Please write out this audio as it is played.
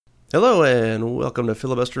Hello and welcome to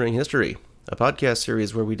Filibustering History, a podcast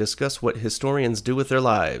series where we discuss what historians do with their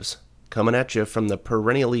lives. Coming at you from the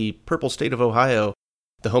perennially purple state of Ohio,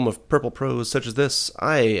 the home of purple prose such as this,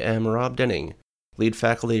 I am Rob Denning, lead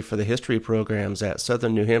faculty for the history programs at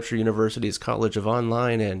Southern New Hampshire University's College of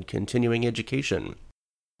Online and Continuing Education.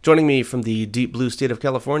 Joining me from the deep blue state of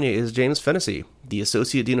California is James Fennessy, the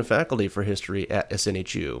Associate Dean of Faculty for History at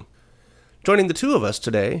SNHU. Joining the two of us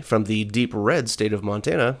today from the deep red state of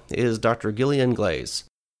Montana is Dr. Gillian Glaes,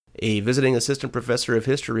 a visiting assistant professor of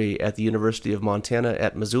history at the University of Montana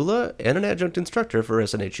at Missoula and an adjunct instructor for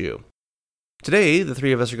SNHU. Today, the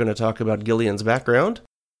three of us are going to talk about Gillian's background,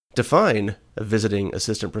 define a visiting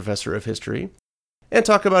assistant professor of history, and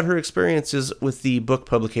talk about her experiences with the book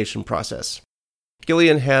publication process.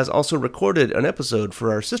 Gillian has also recorded an episode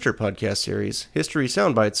for our sister podcast series, History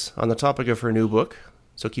Soundbites, on the topic of her new book,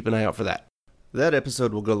 so keep an eye out for that. That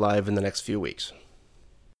episode will go live in the next few weeks.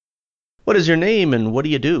 What is your name and what do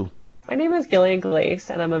you do? My name is Gillian Glaes,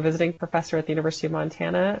 and I'm a visiting professor at the University of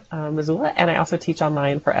Montana, Missoula, and I also teach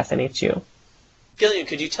online for SNHU. Gillian,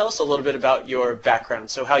 could you tell us a little bit about your background?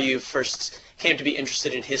 So how you first came to be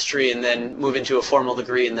interested in history and then move into a formal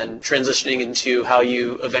degree and then transitioning into how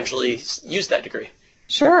you eventually used that degree.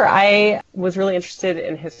 Sure. I was really interested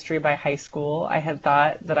in history by high school. I had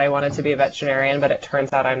thought that I wanted to be a veterinarian, but it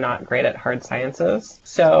turns out I'm not great at hard sciences.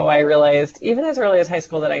 So I realized even as early as high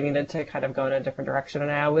school that I needed to kind of go in a different direction.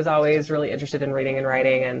 And I was always really interested in reading and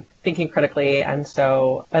writing and thinking critically. And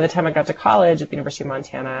so by the time I got to college at the University of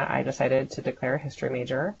Montana, I decided to declare a history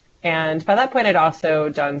major. And by that point, I'd also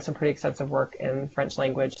done some pretty extensive work in French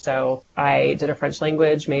language. So I did a French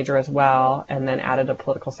language major as well, and then added a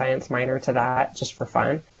political science minor to that just for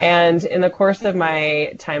fun. And in the course of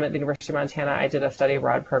my time at the University of Montana, I did a study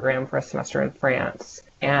abroad program for a semester in France.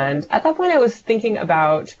 And at that point, I was thinking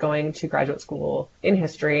about going to graduate school in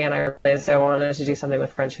history, and I realized I wanted to do something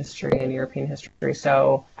with French history and European history.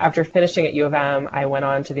 So after finishing at U of M, I went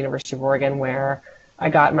on to the University of Oregon, where I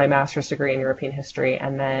got my master's degree in European history,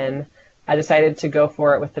 and then I decided to go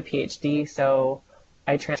for it with the PhD. So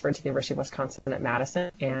I transferred to the University of Wisconsin at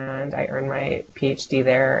Madison, and I earned my PhD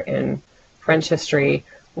there in French history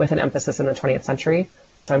with an emphasis in the 20th century.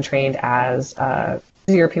 So I'm trained as a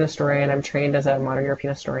European historian. I'm trained as a modern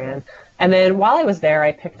European historian. And then while I was there,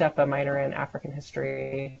 I picked up a minor in African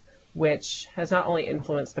history, which has not only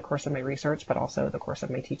influenced the course of my research, but also the course of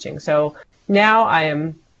my teaching. So now I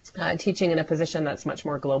am teaching in a position that's much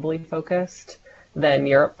more globally focused than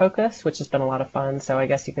Europe focused, which has been a lot of fun. So I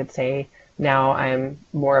guess you could say now I'm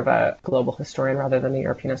more of a global historian rather than a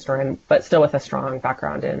European historian, but still with a strong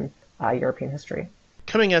background in European history.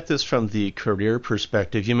 Coming at this from the career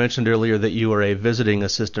perspective, you mentioned earlier that you are a visiting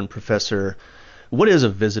assistant professor. What is a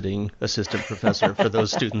visiting assistant professor for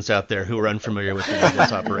those students out there who are unfamiliar with the way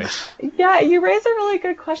this operates? Yeah, you raise a really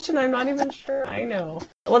good question. I'm not even sure I know.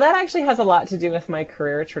 Well, that actually has a lot to do with my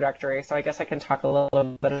career trajectory, so I guess I can talk a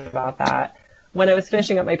little bit about that. When I was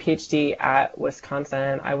finishing up my PhD at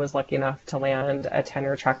Wisconsin, I was lucky enough to land a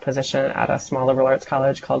tenure track position at a small liberal arts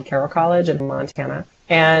college called Carroll College in Montana.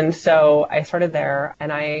 And so I started there,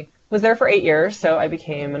 and I was there for 8 years, so I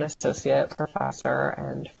became an associate professor,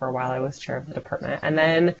 and for a while I was chair of the department. And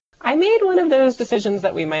then I made one of those decisions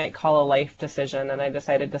that we might call a life decision, and I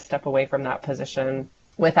decided to step away from that position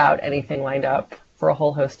without anything lined up for a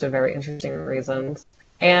whole host of very interesting reasons.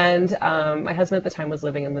 And my husband at the time was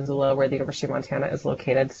living in Missoula, where the University of Montana is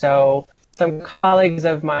located. So some colleagues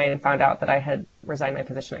of mine found out that I had resigned my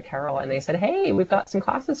position at Carroll, and they said, "Hey, we've got some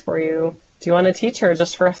classes for you. Do you want to teach her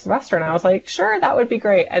just for a semester?" And I was like, sure, that would be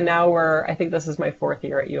great. And now I think this is my 4th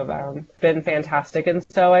year at U of M. Been fantastic. And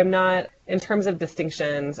so I'm not, in terms of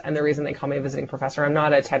distinctions and the reason they call me a visiting professor, I'm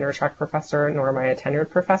not a tenure track professor, nor am I a tenured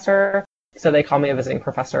professor. So they call me a visiting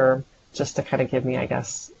professor just to kind of give me, I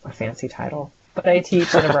guess, a fancy title. But I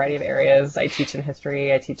teach in a variety of areas. I teach in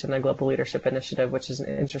history. I teach in the Global Leadership Initiative, which is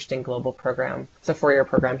an interesting global program. It's a 4-year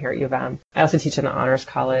program here at U of M. I also teach in the Honors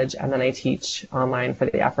College, and then I teach online for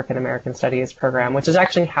the African American Studies program, which is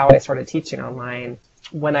actually how I started teaching online.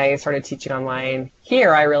 When I started teaching online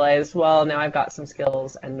here, I realized, well, now I've got some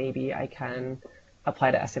skills, and maybe I can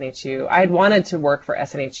apply to SNHU. I had wanted to work for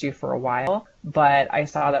SNHU for a while, but I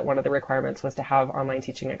saw that one of the requirements was to have online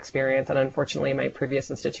teaching experience, and unfortunately my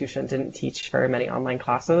previous institution didn't teach very many online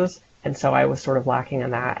classes, and so I was sort of lacking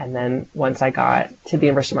in that. And then once I got to the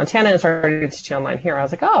University of Montana and started teaching online here, I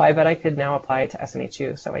was like, oh, I bet I could now apply to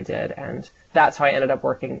SNHU, so I did, and that's how I ended up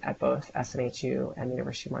working at both SNHU and the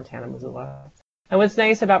University of Montana, Missoula. And what's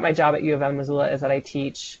nice about my job at U of M Missoula is that I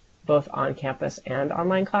teach both on-campus and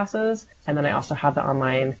online classes. And then I also have the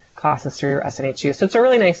online classes through SNHU. So it's a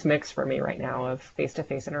really nice mix for me right now of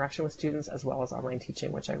face-to-face interaction with students as well as online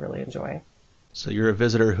teaching, which I really enjoy. So you're a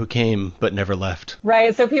visitor who came but never left.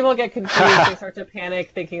 Right. So people get confused. They start to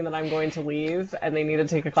panic thinking that I'm going to leave and they need to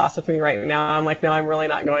take a class with me right now. I'm like, no, I'm really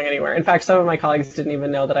not going anywhere. In fact, some of my colleagues didn't even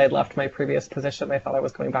know that I had left my previous position. They thought I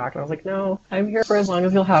was going back. And I was like, no, I'm here for as long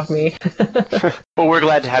as you'll have me. Well, we're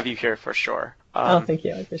glad to have you here for sure. Thank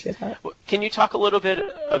you. I appreciate that. Can you talk a little bit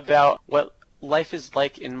about what life is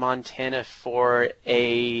like in Montana for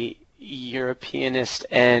a Europeanist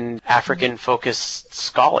and African-focused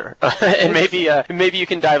scholar? And maybe you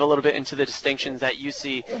can dive a little bit into the distinctions that you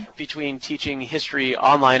see between teaching history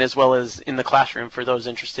online as well as in the classroom for those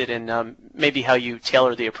interested in maybe how you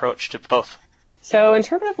tailor the approach to both. So in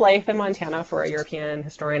terms of life in Montana for a European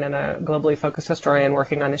historian and a globally focused historian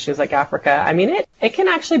working on issues like Africa, I mean, it can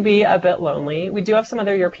actually be a bit lonely. We do have some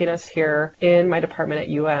other Europeanists here in my department at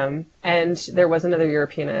UM, and there was another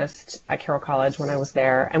Europeanist at Carroll College when I was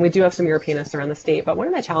there, and we do have some Europeanists around the state. But one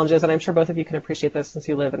of the challenges, and I'm sure both of you can appreciate this since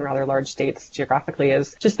you live in rather large states geographically,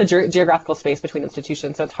 is just the geographical space between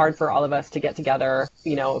institutions. So it's hard for all of us to get together,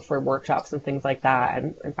 for workshops and things like that.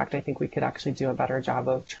 And in fact, I think we could actually do a better job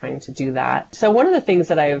of trying to do that. So one of the things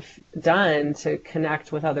that I've done to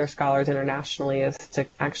connect with other scholars internationally is to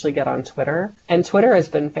actually get on Twitter. And Twitter has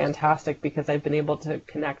been fantastic because I've been able to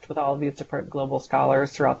connect with all of these different global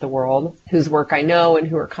scholars throughout the world whose work I know and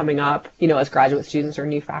who are coming up, as graduate students or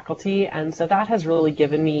new faculty. And so that has really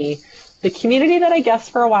given me the community that I guess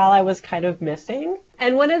for a while I was kind of missing.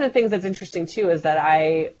 And one of the things that's interesting too is that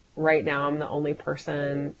right now, I'm the only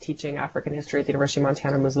person teaching African history at the University of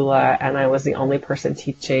Montana, Missoula, and I was the only person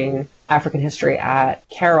teaching African history at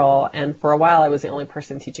Carroll. And for a while, I was the only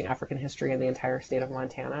person teaching African history in the entire state of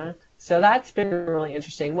Montana. So that's been really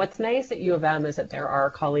interesting. What's nice at U of M is that there are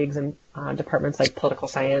colleagues in departments like political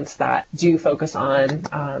science that do focus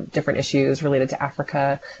on different issues related to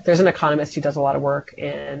Africa. There's an economist who does a lot of work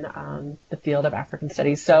in the field of African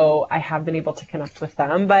studies. So I have been able to connect with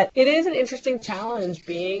them. But it is an interesting challenge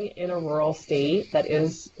being in a rural state that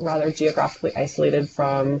is rather geographically isolated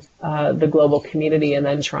from the global community and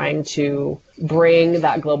then trying to bring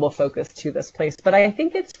that global focus to this place. But I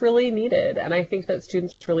think it's really needed, and I think that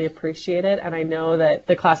students really appreciate it. And I know that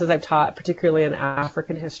the classes I've taught, particularly in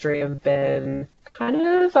African history, have been kind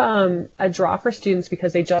of a draw for students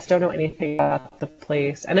because they just don't know anything about the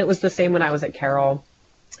place. And it was the same when I was at Carroll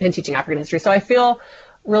and teaching African history. So I feel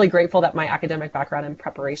really grateful that my academic background and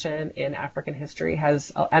preparation in African history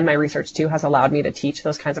and my research too, has allowed me to teach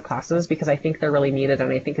those kinds of classes because I think they're really needed.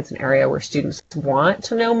 And I think it's an area where students want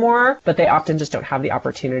to know more, but they often just don't have the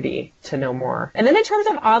opportunity to know more. And then in terms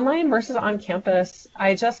of online versus on campus,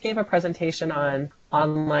 I just gave a presentation on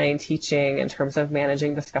online teaching in terms of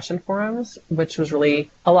managing discussion forums, which was really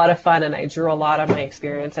a lot of fun. And I drew a lot on my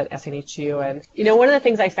experience at SNHU. And, one of the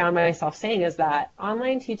things I found myself saying is that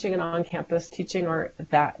online teaching and on-campus teaching aren't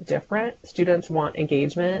that different. Students want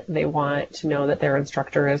engagement. They want to know that their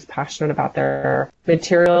instructor is passionate about their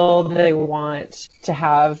material. They want to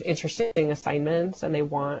have interesting assignments and they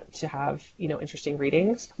want to have, interesting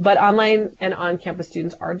readings. But online and on-campus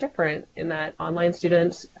students are different in that online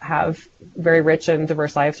students have very rich and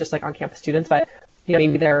diverse lives, just like on-campus students, but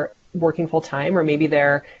maybe they're working full-time, or maybe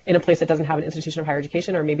they're in a place that doesn't have an institution of higher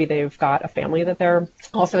education, or maybe they've got a family that they're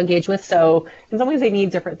also engaged with. So in some ways they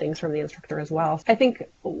need different things from the instructor as well. I think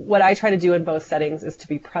what I try to do in both settings is to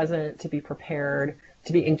be present, to be prepared,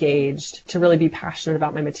 to be engaged, to really be passionate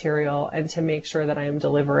about my material, and to make sure that I am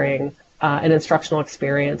delivering an instructional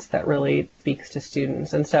experience that really speaks to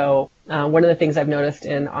students. And so one of the things I've noticed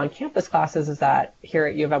in on-campus classes is that here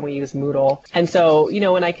at U of M we use Moodle. And so,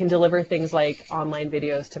 when I can deliver things like online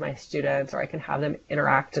videos to my students, or I can have them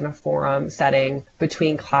interact in a forum setting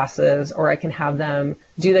between classes, or I can have them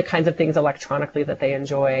do the kinds of things electronically that they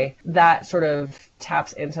enjoy, that sort of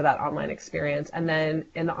taps into that online experience. And then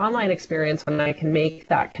in the online experience, when I can make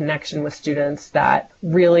that connection with students, that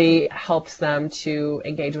really helps them to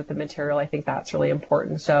engage with the material, I think that's really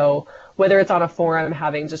important. So whether it's on a forum,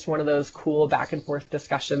 having just one of those cool back and forth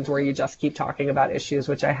discussions where you just keep talking about issues,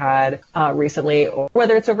 which I had recently, or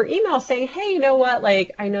whether it's over email saying, hey, you know what,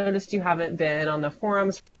 I noticed you haven't been on the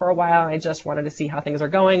forums for a while. I just wanted to see how things are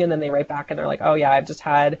going. And then they write back and they're like, oh yeah, I've just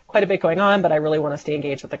had quite a bit going on, but I really want to stay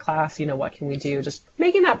engaged with the class. What can we do? Just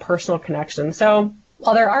making that personal connection. So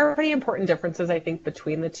while there are pretty important differences, I think,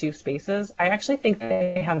 between the two spaces, I actually think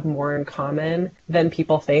they have more in common than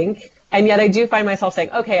people think. And yet I do find myself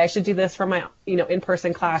saying, okay, I should do this from my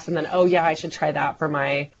in-person class, and then, oh yeah, I should try that for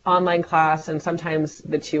my online class. And sometimes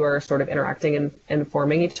the two are sort of interacting and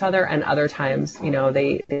informing each other, and other times,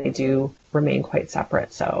 they do remain quite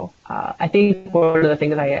separate. So I think one of the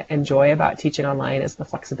things I enjoy about teaching online is the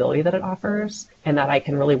flexibility that it offers, and that I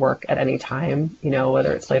can really work at any time,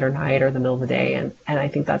 whether it's late or night or the middle of the day. And I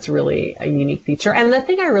think that's really a unique feature. And the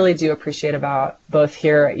thing I really do appreciate about both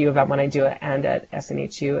here at U of M when I do it and at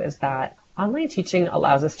SNHU is that online teaching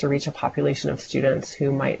allows us to reach a population of students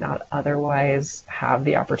who might not otherwise have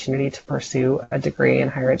the opportunity to pursue a degree in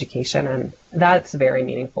higher education, and that's very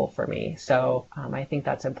meaningful for me. So I think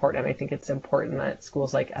that's important. I think it's important that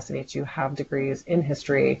schools like SNHU have degrees in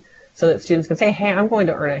history so that students can say, hey, I'm going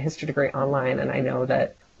to earn a history degree online, and I know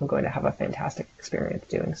that I'm going to have a fantastic experience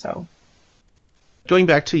doing so. Going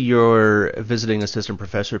back to your visiting assistant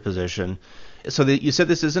professor position, so you said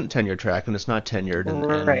this isn't tenure track and it's not tenured,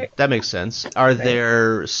 and right. That makes sense. Are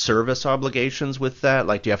there service obligations with that?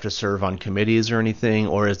 Like, do you have to serve on committees or anything,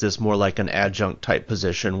 or is this more like an adjunct type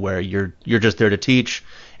position where you're just there to teach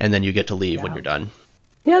and then you get to leave when you're done?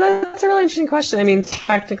 Yeah, that's a really interesting question. I mean,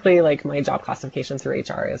 technically, like, my job classification through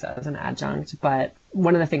HR is as an adjunct, but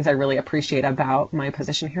one of the things I really appreciate about my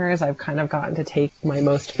position here is I've kind of gotten to take my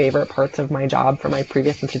most favorite parts of my job from my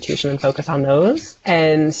previous institution and focus on those,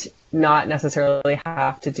 and not necessarily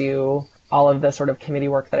have to do all of the sort of committee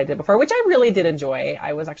work that I did before, which I really did enjoy.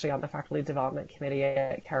 I was actually on the faculty development committee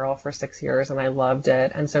at Carroll for 6 years, and I loved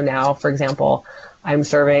it. And so now, for example, I'm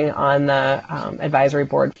serving on the advisory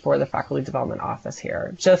board for the faculty development office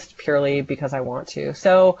here, just purely because I want to.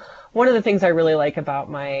 So one of the things I really like about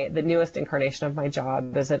the newest incarnation of my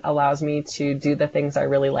job is it allows me to do the things I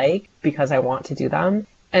really like because I want to do them.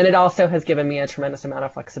 And it also has given me a tremendous amount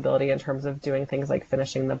of flexibility in terms of doing things like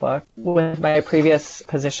finishing the book. With my previous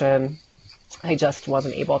position, I just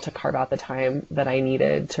wasn't able to carve out the time that I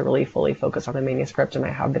needed to really fully focus on the manuscript, and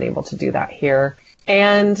I have been able to do that here.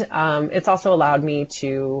 And it's also allowed me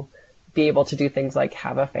to be able to do things like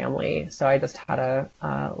have a family. So I just had a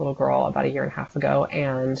little girl about 1.5 years ago,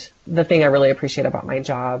 and the thing I really appreciate about my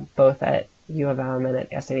job, both at U of M and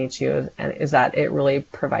at SNHU, is that it really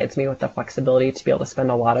provides me with the flexibility to be able to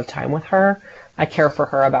spend a lot of time with her. I care for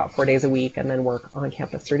her about 4 days a week and then work on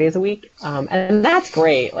campus 3 days a week. And that's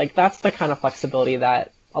great. Like, that's the kind of flexibility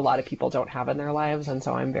that a lot of people don't have in their lives. And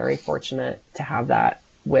so I'm very fortunate to have that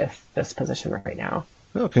with this position right now.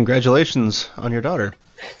 Oh, congratulations on your daughter.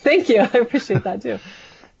 Thank you. I appreciate that too.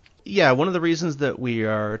 Yeah, one of the reasons that we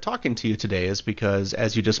are talking to you today is because,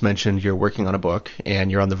 as you just mentioned, you're working on a book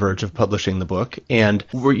and you're on the verge of publishing the book. And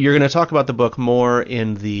you're going to talk about the book more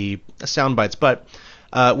in the sound bites, but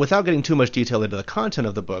without getting too much detail into the content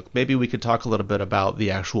of the book, maybe we could talk a little bit about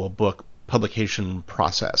the actual book publication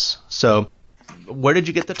process. So where did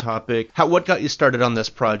you get the topic? What got you started on this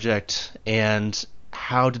project? And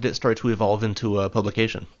how did it start to evolve into a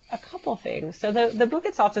publication? A couple things. So the book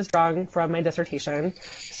itself is drawn from my dissertation.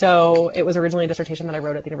 So it was originally a dissertation that I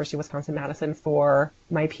wrote at the University of Wisconsin-Madison for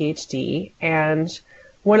my PhD. And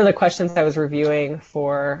one of the questions I was reviewing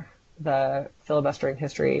for the Filibustering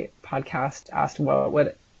History podcast asked,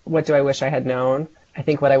 what do I wish I had known? I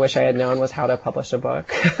think what I wish I had known was how to publish a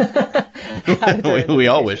book. We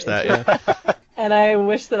all wish that, yeah. And I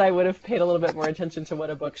wish that I would have paid a little bit more attention to what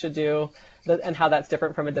a book should do and how that's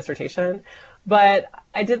different from a dissertation. But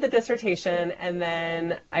I did the dissertation, and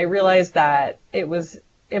then I realized that it was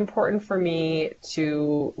important for me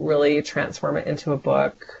to really transform it into a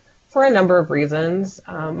book for a number of reasons.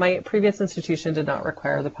 My previous institution did not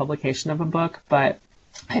require the publication of a book, but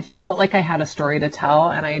I felt like I had a story to tell,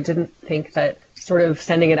 and I didn't think that sort of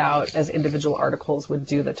sending it out as individual articles would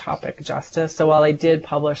do the topic justice. So while I did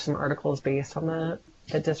publish some articles based on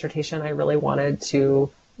the dissertation, I really wanted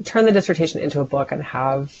to turn the dissertation into a book and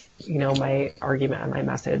have, my argument and my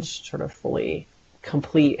message sort of fully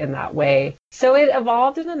complete in that way. So it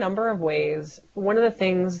evolved in a number of ways. One of the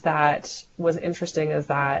things that was interesting is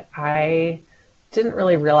that I didn't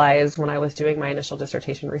really realize when I was doing my initial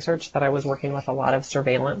dissertation research that I was working with a lot of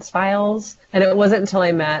surveillance files. And it wasn't until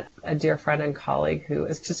I met a dear friend and colleague who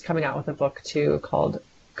is just coming out with a book too called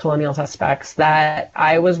Colonial Suspects that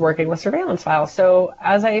I was working with surveillance files. So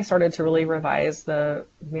as I started to really revise the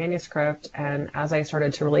manuscript and as I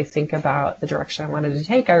started to really think about the direction I wanted to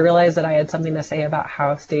take, I realized that I had something to say about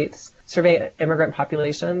how states survey immigrant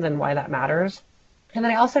populations and why that matters. And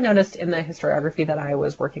then I also noticed in the historiography that I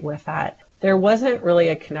was working with that there wasn't really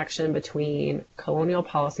a connection between colonial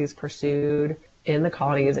policies pursued in the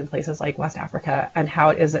colonies in places like West Africa and how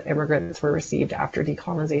it is that immigrants were received after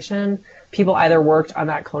decolonization. People either worked on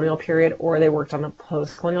that colonial period or they worked on the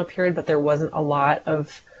post-colonial period, but there wasn't a lot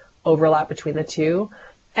of overlap between the two.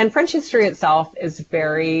 And French history itself is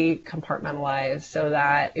very compartmentalized, so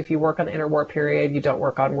that if you work on the interwar period, you don't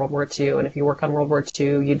work on World War II. And if you work on World War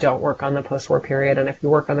II, you don't work on the post-war period. And if you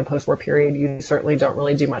work on the post-war period, you certainly don't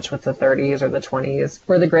really do much with the 30s or the 20s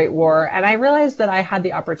or the Great War. And I realized that I had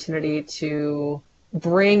the opportunity to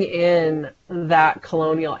bring in that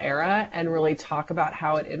colonial era and really talk about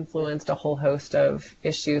how it influenced a whole host of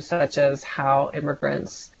issues, such as how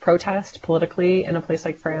immigrants protest politically in a place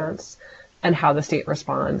like France, and how the state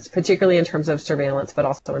responds, particularly in terms of surveillance, but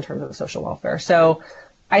also in terms of social welfare. So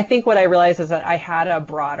I think what I realized is that I had a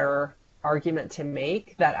broader argument to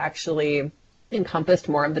make that actually encompassed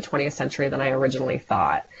more of the 20th century than I originally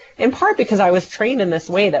thought, in part because I was trained in this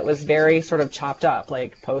way that was very sort of chopped up,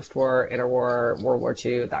 like post-war, interwar, World War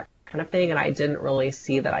II, that kind of thing, and I didn't really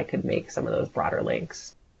see that I could make some of those broader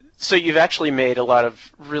links. So you've actually made a lot of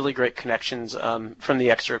really great connections from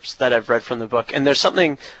the excerpts that I've read from the book. And there's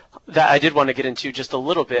something that I did want to get into just a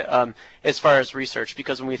little bit as far as research,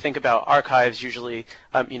 because when we think about archives, usually,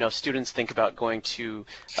 students think about going to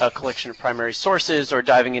a collection of primary sources or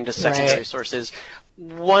diving into secondary sources.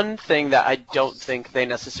 One thing that I don't think they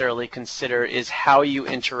necessarily consider is how you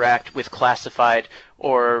interact with classified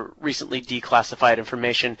or recently declassified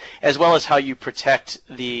information, as well as how you protect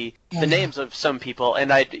the names of some people.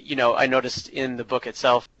 And I noticed in the book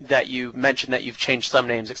itself that you mentioned that you've changed some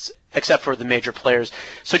names except for the major players.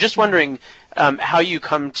 So just wondering how you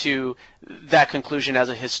come to that conclusion as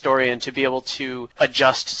a historian to be able to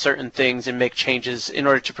adjust certain things and make changes in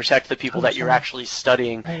order to protect the people that you're actually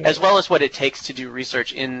studying, as well as what it takes to do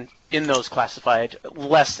research in those classified,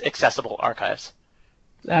 less accessible archives.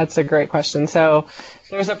 That's a great question. So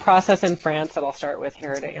there's a process in France that I'll start with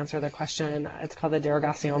here to answer the question. It's called the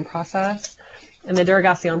dérogation process. And the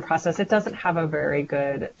dérogation process, it doesn't have a very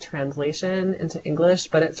good translation into English,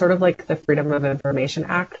 but it's sort of like the Freedom of Information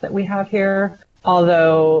Act that we have here.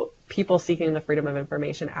 Although people seeking the Freedom of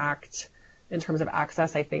Information Act in terms of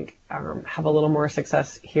access, I think, have a little more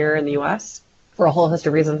success here in the US for a whole host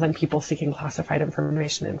of reasons than people seeking classified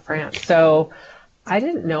information in France. So I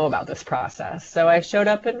didn't know about this process. So I showed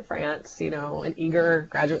up in France, an eager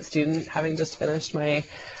graduate student, having just finished my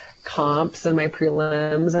comps and my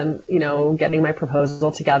prelims and, getting my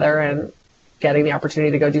proposal together and getting the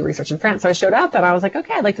opportunity to go do research in France. So I showed up and I was like,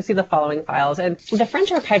 okay, I'd like to see the following files. And the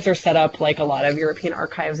French archives are set up like a lot of European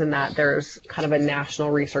archives in that there's kind of a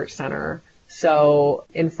national research center. So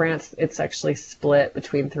in France, it's actually split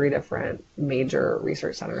between 3 different major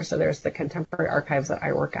research centers. So there's the Contemporary Archives that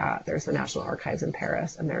I work at, there's the National Archives in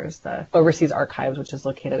Paris, and there's the Overseas Archives, which is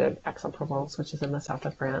located in Aix-en-Provence, which is in the south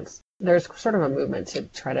of France. There's sort of a movement to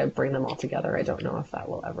try to bring them all together. I don't know if that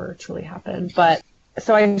will ever truly happen. But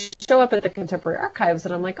so I show up at the Contemporary Archives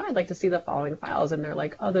and I'm like, I'd like to see the following files. And they're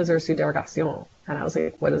like, those are sous dérogation. And I was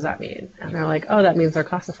like, what does that mean? And they're like, that means they're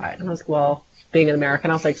classified. And I was like, well, being an American,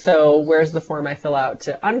 I was like, so where's the form I fill out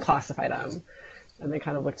to unclassify them? And they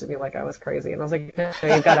kind of looked at me like I was crazy. And I was like, no,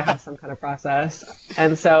 you've got to have some kind of process.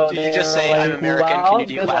 And so did you just say, I'm American, can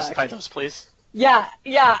you declassify those, please? Yeah.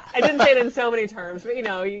 I didn't say it in so many terms, but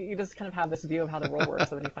you just kind of have this view of how the world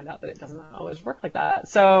works, and then you find out that it doesn't always work like that.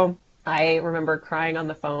 So I remember crying on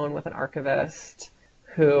the phone with an archivist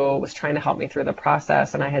who was trying to help me through the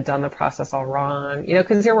process, and I had done the process all wrong,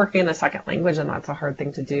 because you're working in a second language and that's a hard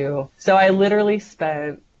thing to do. So I literally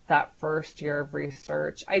spent that first year of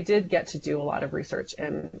research. I did get to do a lot of research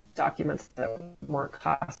in documents that weren't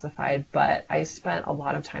classified, but I spent a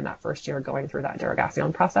lot of time that first year going through that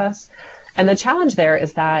dérogation process. And the challenge there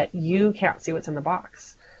is that you can't see what's in the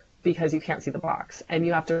box because you can't see the box, and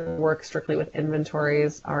you have to work strictly with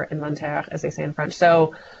inventories, or inventaire, as they say in French.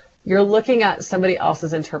 So you're looking at somebody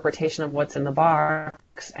else's interpretation of what's in the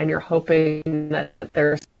box, and you're hoping that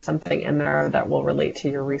there's something in there that will relate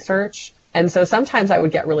to your research. And so sometimes I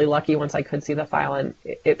would get really lucky once I could see the file and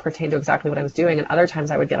it pertained to exactly what I was doing. And other times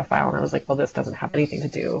I would get a file and I was like, well, this doesn't have anything to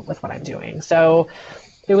do with what I'm doing. So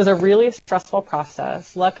it was a really stressful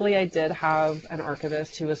process. Luckily, I did have an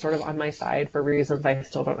archivist who was sort of on my side for reasons I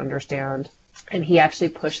still don't understand. And he actually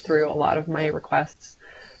pushed through a lot of my requests,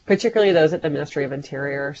 particularly those at the Ministry of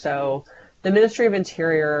Interior. So the Ministry of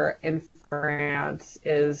Interior in France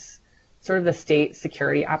is sort of the state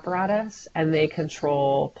security apparatus, and they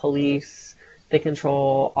control police, they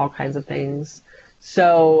control all kinds of things.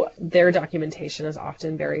 So their documentation is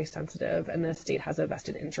often very sensitive, and the state has a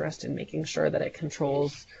vested interest in making sure that it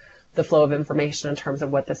controls the flow of information in terms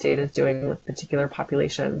of what the state is doing with particular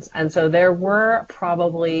populations. And so there were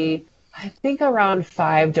probably, I think, around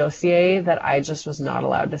 5 dossiers that I just was not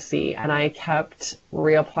allowed to see. And I kept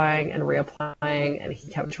reapplying, and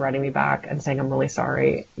he kept writing me back and saying, I'm really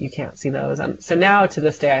sorry, you can't see those. And so now to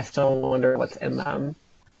this day, I still wonder what's in them.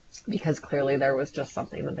 because clearly there was just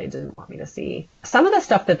something that they didn't want me to see. Some of the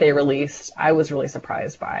stuff that they released, I was really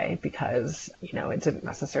surprised by because, it didn't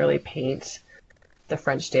necessarily paint the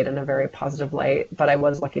French state in a very positive light, but I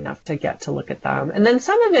was lucky enough to get to look at them. And then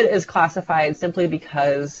some of it is classified simply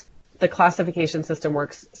because the classification system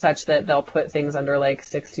works such that they'll put things under like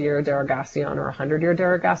 60-year derogation or 100-year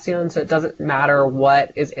derogation. So it doesn't matter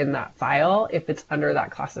what is in that file. If it's under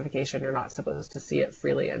that classification, you're not supposed to see it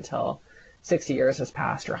freely until 60 years has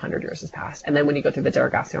passed or 100 years has passed. And then when you go through the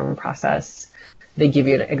derogation process, they give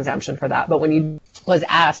you an exemption for that. But when you was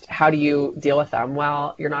asked, how do you deal with them?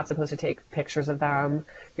 Well, you're not supposed to take pictures of them.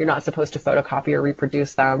 You're not supposed to photocopy or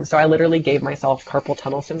reproduce them. So I literally gave myself carpal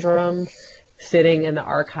tunnel syndrome, sitting in the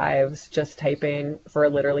archives, just typing for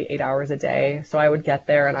literally 8 hours a day. So I would get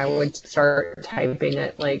there and I would start typing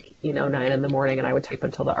at 9 in the morning, and I would type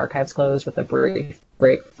until the archives closed with a brief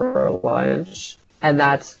break for lunch. And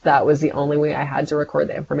that was the only way I had to record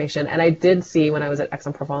the information. And I did see when I was at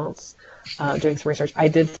Aix-en-Provence doing some research, I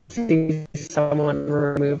did see someone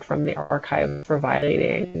removed from the archive for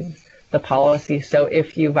violating the policy. So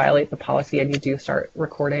if you violate the policy and you do start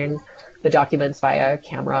recording the documents via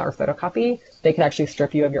camera or photocopy, they can actually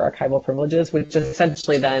strip you of your archival privileges, which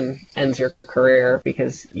essentially then ends your career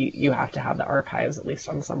because you have to have the archives at least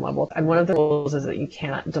on some level. And one of the rules is that you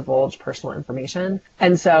can't divulge personal information.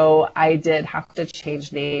 And so I did have to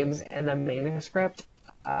change names in the manuscript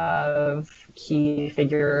of key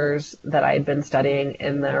figures that I had been studying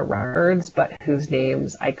in the records, but whose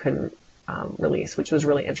names I couldn't release, which was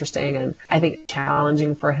really interesting and I think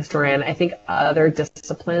challenging for a historian. I think other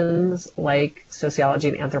disciplines like sociology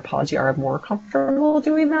and anthropology are more comfortable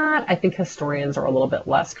doing that. I think historians are a little bit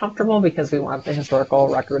less comfortable because we want the historical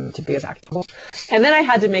record to be as accurate. And then I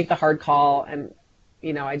had to make the hard call, and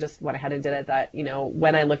I just went ahead and did it, that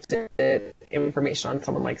when I looked at information on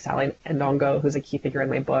someone like Sally Ndongo, who's a key figure in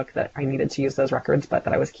my book, that I needed to use those records, but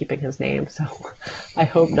that I was keeping his name. So I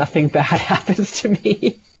hope nothing bad happens to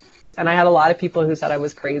me. And I had a lot of people who said I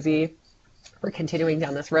was crazy for continuing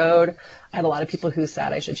down this road. I had a lot of people who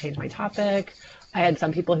said I should change my topic. I had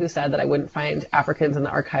some people who said that I wouldn't find Africans in the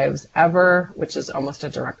archives ever, which is almost a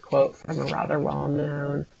direct quote from a rather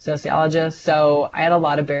well-known sociologist. So I had a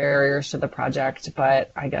lot of barriers to the project,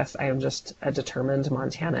 but I guess I am just a determined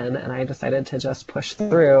Montanan, and I decided to just push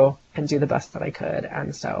through and do the best that I could.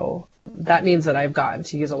 And so that means that I've gotten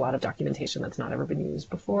to use a lot of documentation that's not ever been used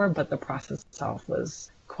before, but the process itself was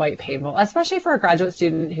quite painful, especially for a graduate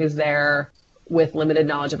student who's there with limited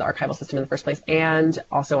knowledge of the archival system in the first place and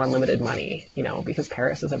also unlimited money, because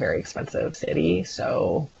Paris is a very expensive city.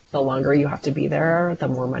 So the longer you have to be there, the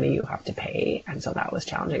more money you have to pay. And so that was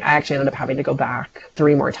challenging. I actually ended up having to go back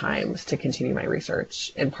 3 more times to continue my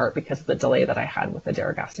research, in part because of the delay that I had with the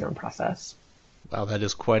derogation process. Wow, that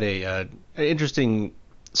is quite an interesting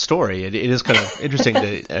story. It is kind of interesting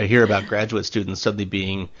to hear about graduate students suddenly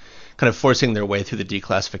being kind of forcing their way through the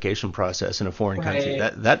declassification process in a foreign country.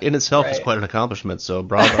 That in itself is quite an accomplishment. So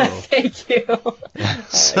bravo. Thank you.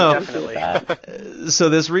 So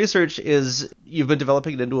this research you've been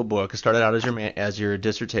developing it into a book. It started out as your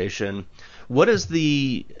dissertation. What is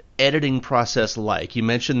the editing process like? You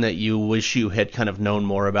mentioned that you wish you had kind of known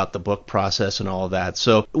more about the book process and all of that.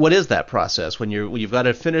 So what is that process? When you've got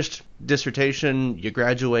a finished dissertation, you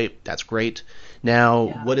graduate, that's great. Now,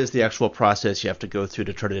 What is the actual process you have to go through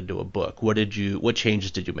to turn it into a book? What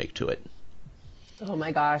changes did you make to it? Oh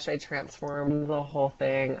my gosh, I transformed the whole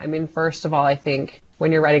thing. I mean, first of all, I think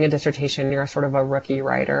when you're writing a dissertation, you're sort of a rookie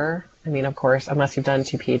writer. I mean, of course, unless you've done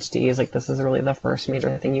 2 PhDs, this is really the first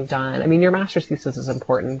major thing you've done. I mean, your master's thesis is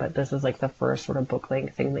important, but this is the first sort of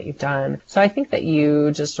book-length thing that you've done. So I think that you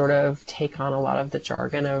just sort of take on a lot of the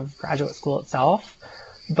jargon of graduate school itself.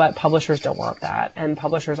 But publishers don't want that. And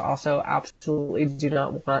publishers also absolutely do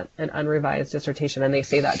not want an unrevised dissertation. And they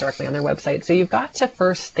say that directly on their website. So you've got to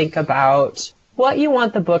first think about what you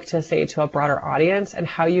want the book to say to a broader audience and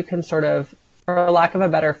how you can sort of, for lack of a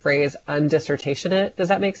better phrase, undissertation it. Does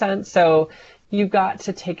that make sense? So you've got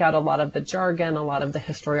to take out a lot of the jargon, a lot of the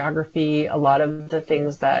historiography, a lot of the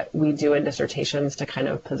things that we do in dissertations to kind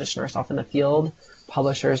of position ourselves in the field.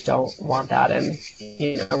 Publishers don't want that, and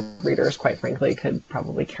readers, quite frankly, could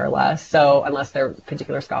probably care less. So unless they're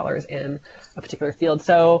particular scholars in a particular field.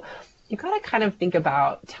 So you've got to kind of think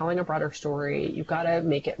about telling a broader story. You've got to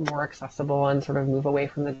make it more accessible and sort of move away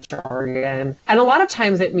from the jargon. And a lot of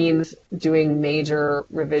times it means doing major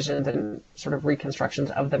revisions and sort of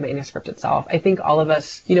reconstructions of the manuscript itself. I think all of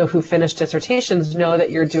us, who finish dissertations know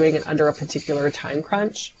that you're doing it under a particular time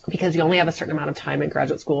crunch because you only have a certain amount of time in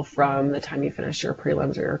graduate school from the time you finish your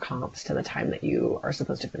prelims or your comps to the time that you are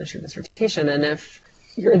supposed to finish your dissertation. And if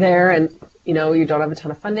you're there and, you don't have a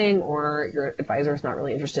ton of funding, or your advisor is not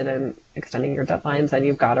really interested in extending your deadlines, then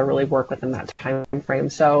you've got to really work within that time frame.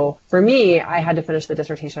 So for me, I had to finish the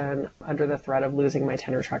dissertation under the threat of losing my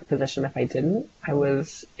tenure track position if I didn't. I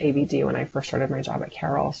was ABD when I first started my job at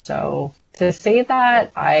Carroll. So to say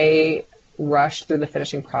that I rushed through the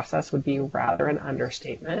finishing process would be rather an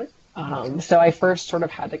understatement. So I first sort of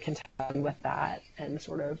had to contend with that and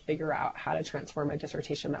sort of figure out how to transform a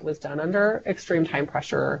dissertation that was done under extreme time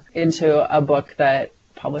pressure into a book that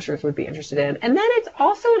publishers would be interested in. And then it's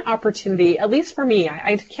also an opportunity, at least for me,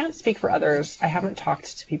 I can't speak for others. I haven't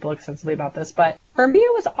talked to people extensively about this, but for me,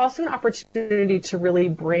 it was also an opportunity to really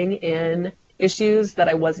bring in issues that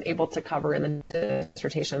I wasn't able to cover in the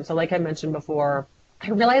dissertation. So like I mentioned before, I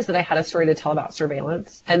realized that I had a story to tell about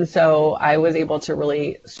surveillance. And so I was able to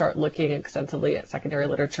really start looking extensively at secondary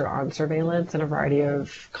literature on surveillance in a variety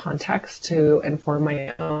of contexts to inform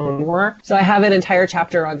my own work. So I have an entire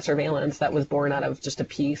chapter on surveillance that was born out of just a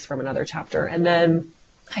piece from another chapter. And then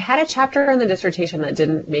I had a chapter in the dissertation that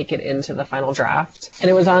didn't make it into the final draft. And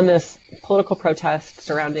it was on this political protest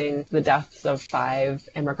surrounding the deaths of 5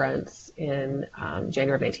 immigrants in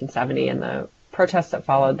January of 1970 and the protests that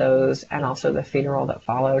followed those, and also the funeral that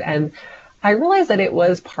followed. And I realized that it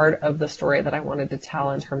was part of the story that I wanted to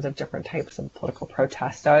tell in terms of different types of political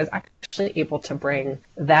protests. So I was actually able to bring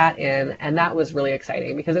that in, and that was really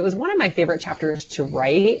exciting because it was one of my favorite chapters to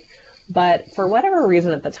write. But for whatever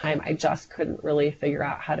reason at the time, I just couldn't really figure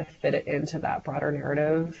out how to fit it into that broader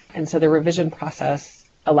narrative. And so the revision process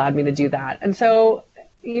allowed me to do that. And so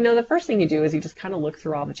the first thing you do is you just kind of look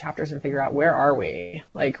through all the chapters and figure out, where are we?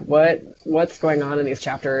 Like, what's going on in these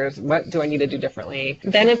chapters? What do I need to do differently?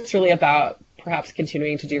 Then it's really about perhaps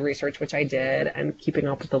continuing to do research, which I did, and keeping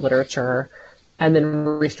up with the literature, and then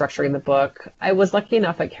restructuring the book. I was lucky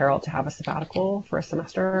enough at Carroll to have a sabbatical for a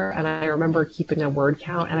semester, and I remember keeping a word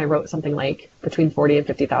count, and I wrote something like between 40 and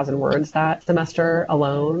 50,000 words that semester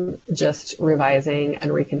alone, just revising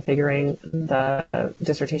and reconfiguring the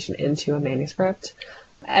dissertation into a manuscript.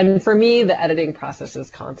 And for me, the editing process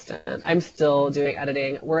is constant. I'm still doing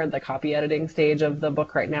editing. We're at the copy editing stage of the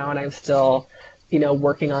book right now, and I'm still,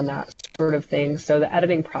 working on that sort of thing. So the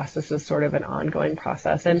editing process is sort of an ongoing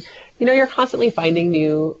process. And, you're constantly finding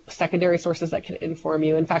new secondary sources that can inform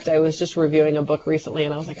you. In fact, I was just reviewing a book recently,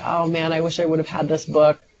 and I was like, oh man, I wish I would have had this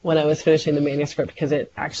book when I was finishing the manuscript, because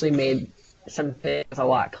it actually made some things a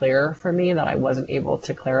lot clearer for me that I wasn't able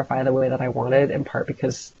to clarify the way that I wanted, in part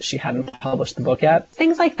because she hadn't published the book yet.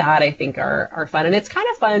 Things like that I think are fun. And it's kind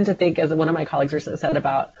of fun to think, as one of my colleagues recently said,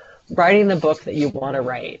 about writing the book that you want to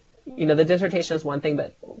write. The dissertation is one thing,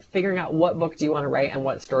 but figuring out what book do you want to write and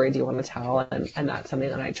what story do you want to tell, and that's something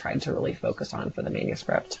that I tried to really focus on for the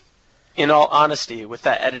manuscript. In all honesty, with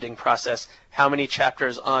that editing process, how many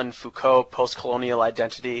chapters on Foucault, post-colonial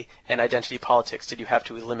identity, and identity politics did you have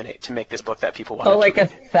to eliminate to make this book that people wanted to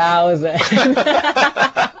read?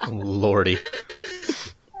 1,000. Lordy.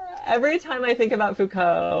 Every time I think about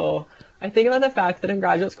Foucault, I think about the fact that in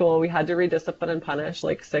graduate school we had to read Discipline and Punish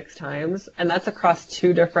like 6 times, and that's across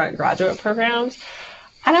 2 different graduate programs.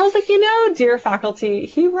 And I was like, dear faculty,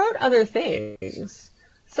 he wrote other things.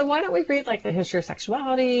 So why don't we read like the history of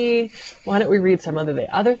sexuality? Why don't we read some of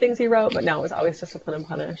the other things he wrote? But no, it was always Discipline and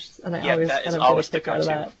Punish, and I always that is kind of always get a kick the out of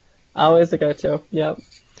go-to. that. Always the go-to. Yep.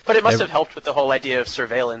 But it must have helped with the whole idea of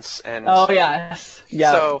surveillance and. Oh yes.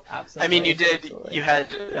 Yeah. So absolutely. You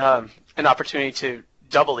had an opportunity to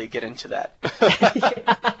doubly get into that.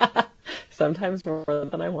 Yeah. Sometimes more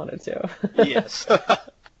than I wanted to. Yes.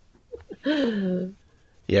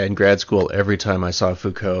 Yeah, in grad school, every time I saw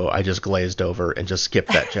Foucault, I just glazed over and just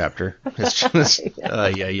skipped that chapter. It's just,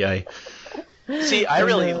 See, I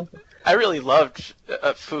really loved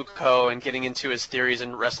Foucault and getting into his theories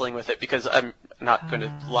and wrestling with it, because I'm not going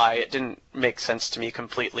to lie, it didn't make sense to me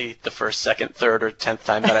completely the first, second, third, or 10th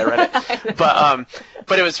time that I read it.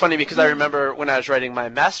 But it was funny because I remember when I was writing my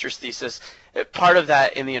master's thesis, part of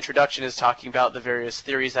that in the introduction is talking about the various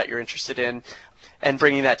theories that you're interested in and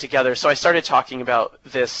bringing that together. So I started talking about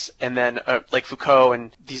this, and then like Foucault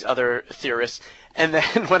and these other theorists. And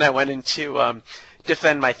then when I went into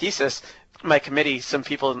defend my thesis, some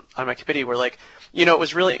people on my committee were like, it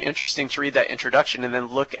was really interesting to read that introduction and then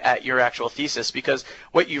look at your actual thesis, because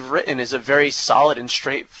what you've written is a very solid and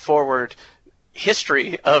straightforward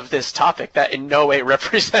history of this topic that in no way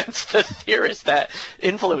represents the theorist that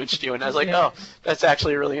influenced you. And I was like, oh, that's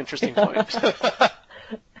actually a really interesting point.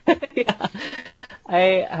 Yeah.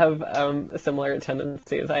 I have similar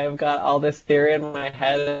tendencies. I have got all this theory in my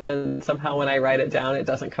head, and somehow when I write it down, it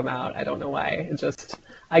doesn't come out. I don't know why.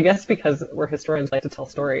 I guess because we're historians, like to tell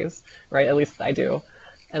stories, right? At least I do.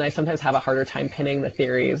 And I sometimes have a harder time pinning the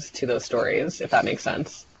theories to those stories, if that makes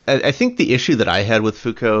sense. I think the issue that I had with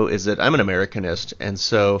Foucault is that I'm an Americanist, and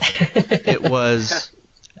so it wasn't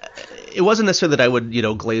necessarily that I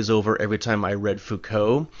would, glaze over every time I read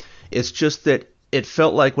Foucault. It's just that it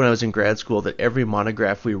felt like when I was in grad school that every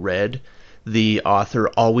monograph we read, the author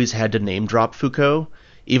always had to name drop Foucault,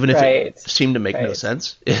 even if it seemed to make no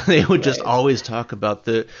sense. They would just always talk about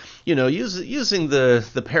using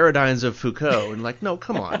the paradigms of Foucault, and like, no,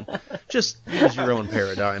 come on, just use your own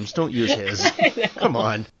paradigms. Don't use his. Come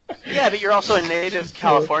on. Yeah, but you're also a native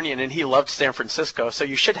Californian, and he loved San Francisco, so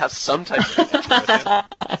you should have some type of connection with him.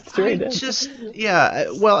 That's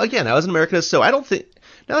true. Well, again, I was an Americanist, so I don't think,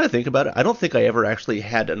 now that I think about it, I don't think I ever actually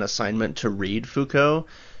had an assignment to read Foucault.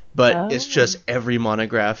 But it's just every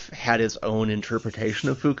monograph had its own interpretation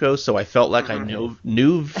of Foucault, so I felt like I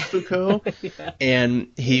knew Foucault, and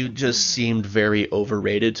he just seemed very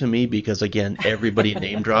overrated to me because, again, everybody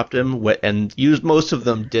name-dropped him, and most of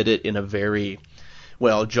them did it in a very,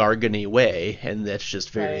 jargony way, and that's just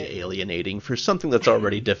very alienating for something that's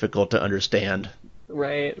already difficult to understand.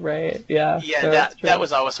 Right, yeah. Yeah, that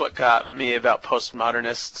was always what got me about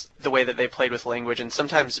postmodernists, the way that they played with language and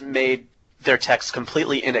sometimes made their text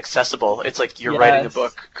completely inaccessible. It's like you're writing a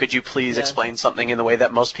book. Could you please explain something in the way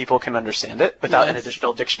that most people can understand it without an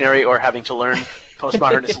additional dictionary or having to learn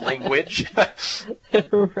postmodernist language?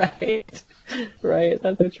 Right.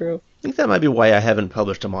 That's so true. I think that might be why I haven't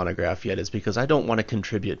published a monograph yet, is because I don't want to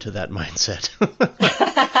contribute to that mindset.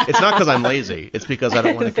 It's not because I'm lazy. It's because I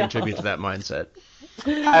don't want to contribute to that mindset.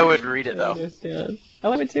 I would read it, though. I understand. I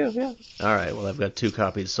would too, yeah. All right, well, I've got 2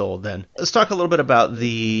 copies sold then. Let's talk a little bit about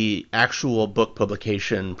the actual book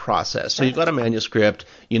publication process. So you've got a manuscript.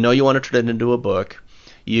 You want to turn it into a book.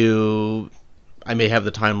 I may have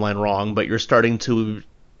the timeline wrong, but you're starting to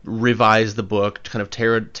revise the book, to kind of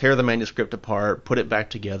tear the manuscript apart, put it back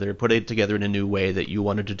together, put it together in a new way that you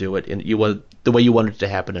wanted to do it, and the way you wanted it to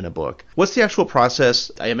happen in a book. What's the actual process?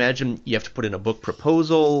 I imagine you have to put in a book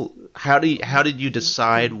proposal. How did you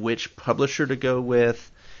decide which publisher to go with,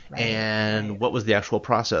 and what was the actual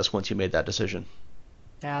process once you made that decision?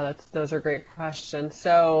 Yeah, those are great questions.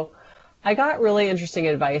 So I got really interesting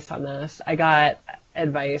advice on this. I got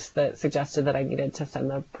advice that suggested that I needed to send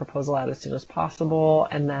the proposal out as soon as possible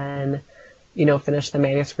and then, finish the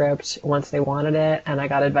manuscript once they wanted it. And I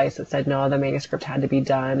got advice that said, no, the manuscript had to be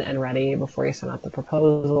done and ready before you sent out the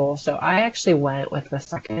proposal. So I actually went with the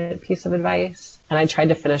second piece of advice, and I tried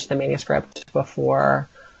to finish the manuscript before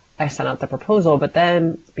I sent out the proposal. But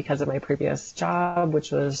then, because of my previous job,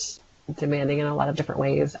 which was demanding in a lot of different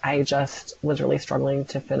ways, I just was really struggling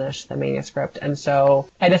to finish the manuscript. And so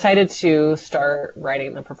I decided to start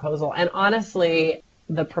writing the proposal. And honestly,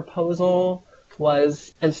 the proposal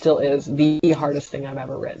was and still is the hardest thing I've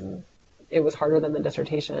ever written. It was harder than the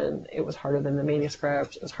dissertation. It was harder than the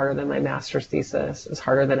manuscript. It was harder than my master's thesis. It was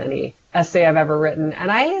harder than any essay I've ever written.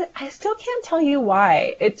 And I still can't tell you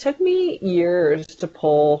why. It took me years to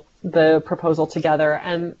pull the proposal together,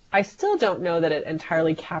 and I still don't know that it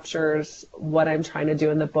entirely captures what I'm trying to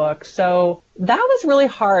do in the book. So that was really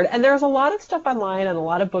hard. And there's a lot of stuff online and a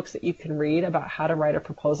lot of books that you can read about how to write a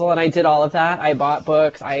proposal. And I did all of that. I bought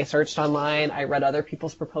books. I searched online. I read other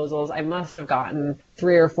people's proposals. I must have gotten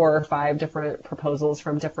 3 or 4 or 5 different proposals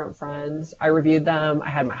from different friends. I reviewed them.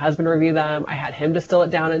 I had my husband review them. I had him distill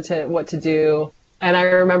it down into what to do. And I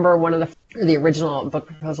remember one of the original book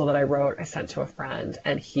proposal that I wrote, I sent to a friend,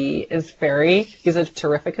 and he's a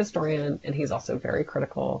terrific historian, and he's also very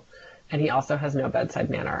critical, and he also has no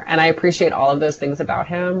bedside manner. And I appreciate all of those things about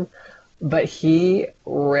him, but he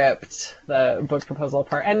ripped the book proposal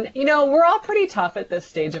apart. And, we're all pretty tough at this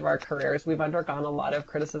stage of our careers. We've undergone a lot of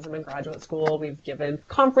criticism in graduate school. We've given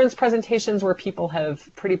conference presentations where people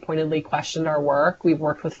have pretty pointedly questioned our work. We've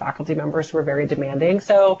worked with faculty members who are very demanding.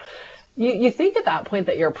 So you think at that point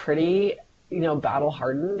that you're pretty, battle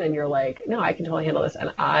hardened, and you're like, no, I can totally handle this.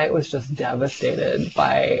 And I was just devastated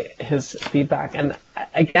by his feedback. And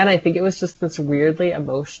again, I think it was just this weirdly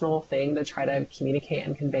emotional thing to try to communicate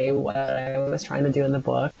and convey what I was trying to do in the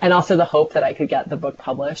book. And also the hope that I could get the book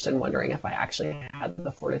published, and wondering if I actually had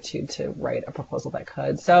the fortitude to write a proposal that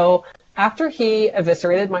could. So after he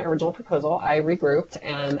eviscerated my original proposal, I regrouped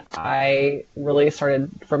and I really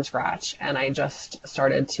started from scratch. And I just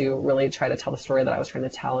started to really try to tell the story that I was trying to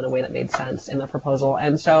tell in a way that made sense in the proposal.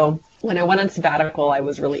 And so when I went on sabbatical, I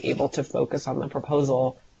was really able to focus on the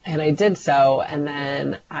proposal And I did so. And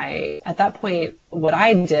then at that point, what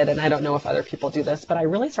I did, and I don't know if other people do this, but I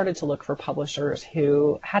really started to look for publishers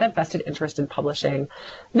who had a vested interest in publishing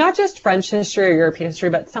not just French history or European history,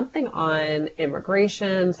 but something on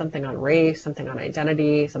immigration, something on race, something on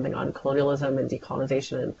identity, something on colonialism and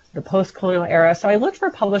decolonization and the post-colonial era. So I looked for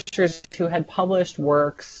publishers who had published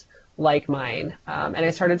works like mine. And I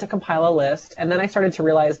started to compile a list. And then I started to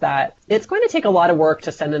realize that it's going to take a lot of work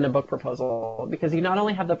to send in a book proposal, because you not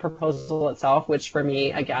only have the proposal itself, which for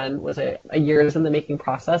me, again, was a years in the making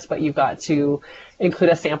process, but you've got to include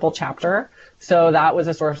a sample chapter. So that was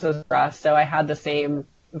a source of stress. So I had the same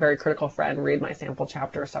very critical friend read my sample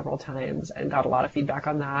chapter several times and got a lot of feedback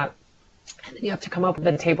on that. And then you have to come up with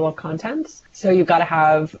a table of contents. So you've got to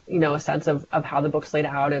have, a sense of how the book's laid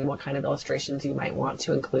out and what kind of illustrations you might want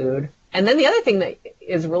to include. And then the other thing that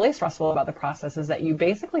is really stressful about the process is that you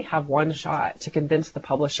basically have one shot to convince the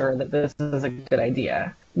publisher that this is a good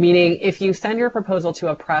idea. Meaning, if you send your proposal to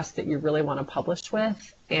a press that you really want to publish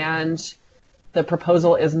with and the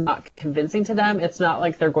proposal is not convincing to them, it's not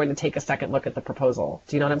like they're going to take a second look at the proposal.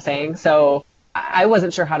 Do you know what I'm saying? So I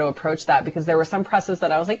wasn't sure how to approach that, because there were some presses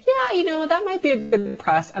that I was like, yeah, that might be a good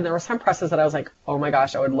press. And there were some presses that I was like, oh my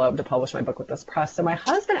gosh, I would love to publish my book with this press. So my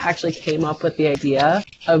husband actually came up with the idea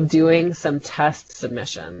of doing some test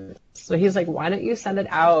submissions. So he's like, why don't you send it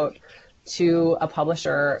out to a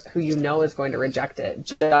publisher who you know is going to reject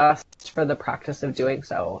it, just for the practice of doing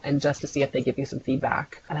so and just to see if they give you some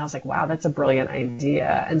feedback. And I was like, wow, that's a brilliant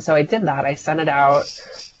idea. And so I did that. I sent it out.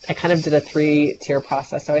 I kind of did a 3-tier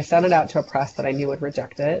process. So I sent it out to a press that I knew would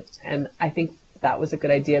reject it. And I think that was a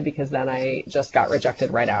good idea, because then I just got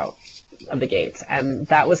rejected right out of the gates. And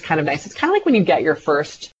that was kind of nice. It's kind of like when you get your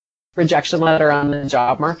first rejection letter on the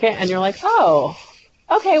job market and you're like, oh,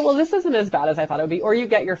 okay, well, this isn't as bad as I thought it would be. Or you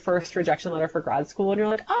get your first rejection letter for grad school and you're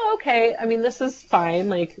like, oh, okay, I mean, this is fine.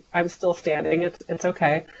 Like, I'm still standing. It's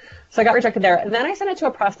okay. So I got rejected there. And then I sent it to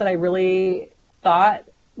a press that I really thought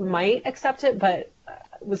might accept it, but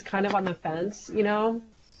was kind of on the fence,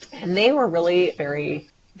 And they were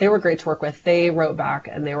they were great to work with. They wrote back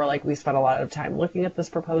and they were like, we spent a lot of time looking at this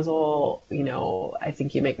proposal. I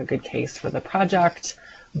think you make a good case for the project,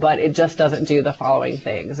 but it just doesn't do the following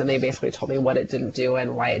things. And they basically told me what it didn't do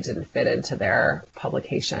and why it didn't fit into their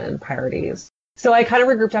publication priorities. So I kind of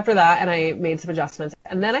regrouped after that and I made some adjustments.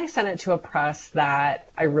 And then I sent it to a press that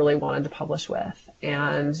I really wanted to publish with.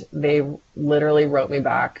 And they literally wrote me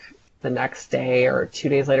back the next day or 2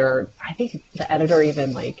 days later. I think the editor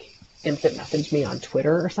even instant messaged me on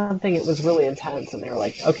Twitter or something. It was really intense. And they were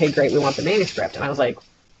like, okay, great, we want the manuscript. And I was like,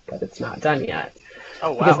 but it's not done yet.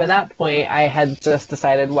 Oh, wow. Because by that point, I had just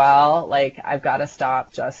decided, I've got to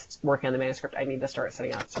stop just working on the manuscript. I need to start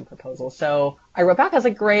sending out some proposals. So I wrote back. I was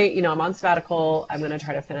like, great, I'm on sabbatical. I'm going to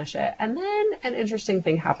try to finish it. And then an interesting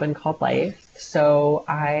thing happened called life. So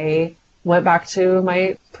I went back to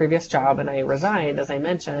my previous job and I resigned, as I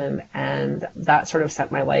mentioned. And that sort of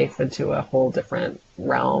sent my life into a whole different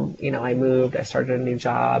realm. I moved. I started a new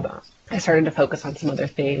job. I started to focus on some other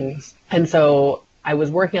things. And so I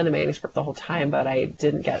was working on the manuscript the whole time, but I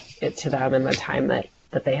didn't get it to them in the time that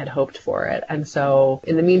they had hoped for it. And so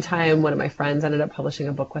in the meantime, one of my friends ended up publishing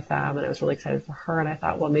a book with them, and I was really excited for her. And I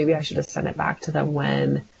thought, well, maybe I should just send it back to them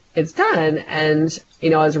when it's done. And, I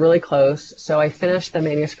was really close. So I finished the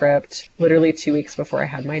manuscript literally 2 weeks before I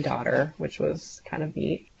had my daughter, which was kind of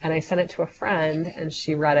neat. And I sent it to a friend, and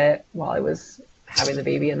she read it while I was having the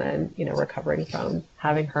baby and then, recovering from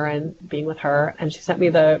having her and being with her. And she sent me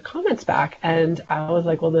the comments back and I was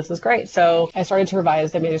like, well, this is great. So I started to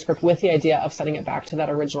revise the manuscript with the idea of sending it back to that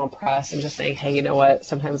original press and just saying, hey, you know what?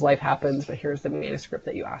 Sometimes life happens, but here's the manuscript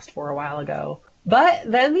that you asked for a while ago. But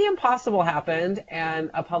then the impossible happened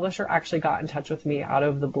and a publisher actually got in touch with me out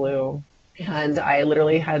of the blue. And I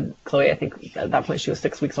literally had Chloe, I think at that point she was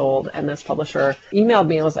 6 weeks old, and this publisher emailed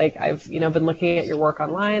me and was like, I've been looking at your work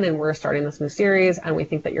online and we're starting this new series and we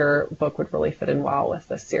think that your book would really fit in well with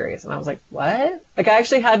this series. And I was like, what? I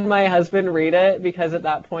actually had my husband read it, because at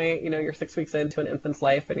that point, you're 6 weeks into an infant's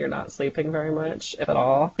life and you're not sleeping very much, if at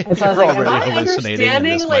all. And so I was like, am I hallucinating, and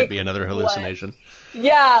this might be another what? hallucination.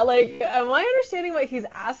 Yeah, am I understanding what he's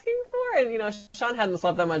asking for? And, Sean hadn't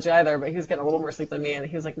slept that much either, but he was getting a little more sleep than me. And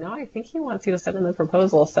he was like, no, I think he wants you to send in the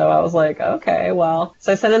proposal. So I was like, okay, well.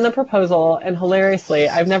 So I sent in the proposal, and hilariously,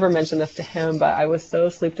 I've never mentioned this to him, but I was so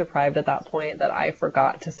sleep deprived at that point that I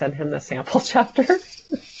forgot to send him the sample chapter.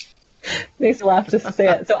 Makes me laugh just to say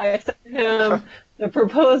it. So I sent him the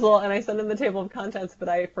proposal, and I sent him the table of contents, but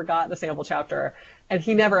I forgot the sample chapter, and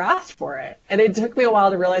he never asked for it. And it took me a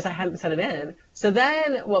while to realize I hadn't sent it in. So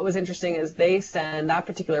then what was interesting is they send that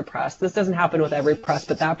particular press. This doesn't happen with every press,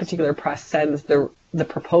 but that particular press sends the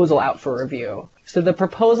proposal out for review. So the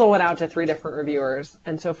proposal went out to 3 different reviewers.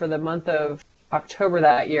 And so for the month of October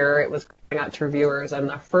that year, it was going out to reviewers, and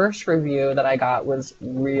the first review that I got was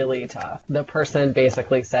really tough. The person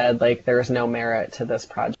basically said, like, there's no merit to this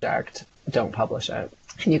project, don't publish it.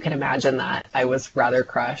 And you can imagine that I was rather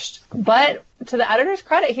crushed. But to the editor's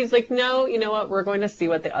credit, he's like, no, you know what, we're going to see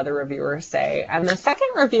what the other reviewers say. And the second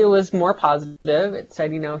review was more positive. It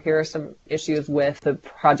said, here are some issues with the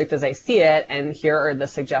project as I see it, and here are the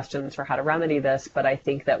suggestions for how to remedy this. But I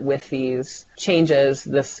think that with these changes,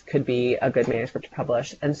 this could be a good manuscript to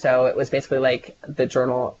publish. And so it was basically like the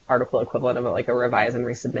journal article equivalent of like a revise and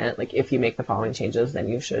resubmit. Like, if you make the following changes, then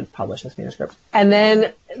you should publish this manuscript. And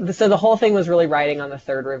then, so the whole thing was really riding on the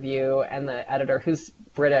third review, and the editor, who's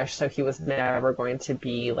British, so he was never going to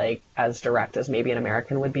be like as direct as maybe an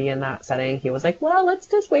American would be in that setting. He was like, well, let's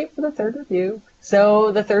just wait for the third review.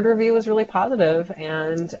 So the third review was really positive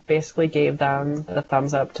and basically gave them the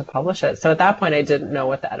thumbs up to publish it. So at that point, I didn't know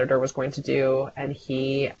what the editor was going to do. And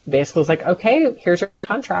he basically was like, okay, here's your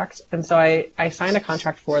contract. And so I signed a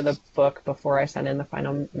contract for the book before I sent in the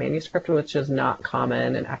final manuscript, which is not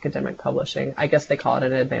common in academic publishing. I guess they call it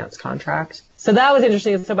an advance contract. So that was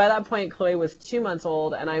interesting. So by that point, Chloe was 2 months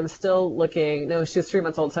old, and I'm still looking, no, she was 3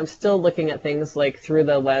 months old. So I'm still looking at things like through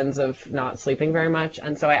the lens of not sleeping very much.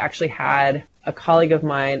 And so I actually had a colleague of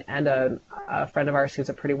mine and a friend of ours who's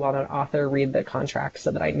a pretty well-known author read the contract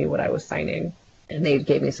so that I knew what I was signing. And they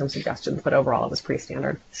gave me some suggestions, but overall it was pretty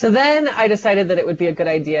standard. So then I decided that it would be a good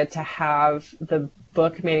idea to have the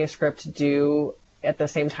book manuscript due at the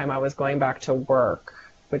same time I was going back to work,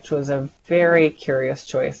 which was a very curious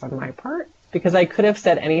choice on my part. Because I could have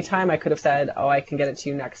said anytime, I could have said, oh, I can get it to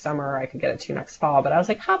you next summer, I could get it to you next fall. But I was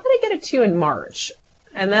like, how about I get it to you in March?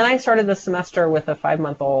 And then I started the semester with a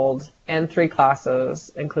 5-month-old and 3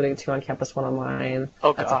 classes, including 2 on campus, 1 online.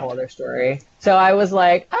 Oh, That's God. a whole other story. So I was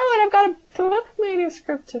like, oh, and I've got a book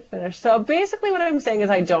manuscript to finish. So basically what I'm saying is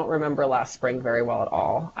I don't remember last spring very well at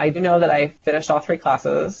all. I do know that I finished all 3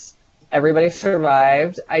 classes. Everybody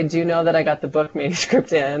survived. I do know that I got the book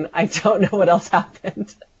manuscript in. I don't know what else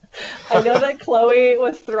happened. I know that Chloe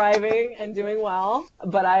was thriving and doing well,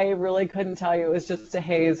 but I really couldn't tell you. It was just a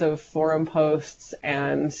haze of forum posts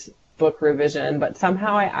and book revision, but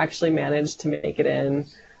somehow I actually managed to make it in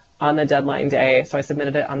on the deadline day. So I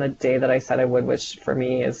submitted it on the day that I said I would, which for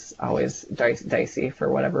me is always dicey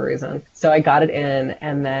for whatever reason. So I got it in,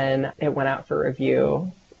 and then it went out for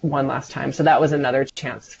review one last time. So that was another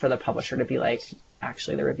chance for the publisher to be like,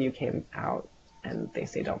 actually, the review came out and they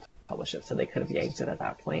say don't publish it. So they could have yanked it at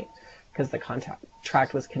that point because the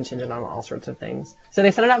contract was contingent on all sorts of things. So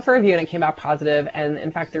they sent it out for review and it came back positive. And in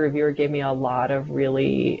fact, the reviewer gave me a lot of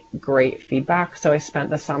really great feedback. So I spent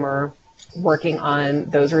the summer working on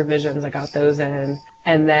those revisions. I got those in.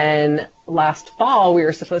 And then last fall, we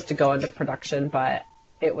were supposed to go into production, but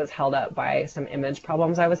it was held up by some image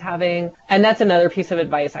problems I was having. And that's another piece of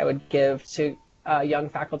advice I would give to young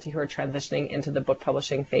faculty who are transitioning into the book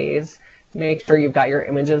publishing phase. Make sure you've got your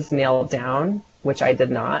images nailed down, which I did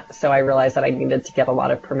not. So I realized that I needed to get a lot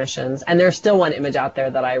of permissions. And there's still one image out there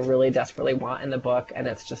that I really desperately want in the book, and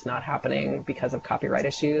it's just not happening because of copyright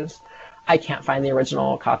issues. I can't find the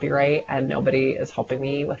original copyright, and nobody is helping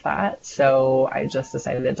me with that. So I just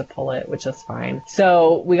decided to pull it, which is fine.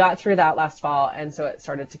 So we got through that last fall, and so it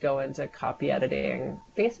started to go into copy editing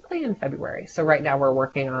basically in February. So right now we're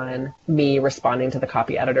working on me responding to the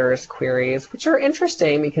copy editor's queries, which are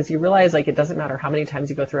interesting because you realize like it doesn't matter how many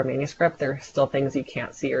times you go through a manuscript, there are still things you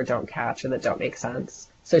can't see or don't catch or that don't make sense.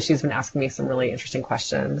 So she's been asking me some really interesting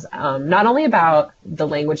questions, not only about the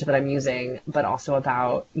language that I'm using, but also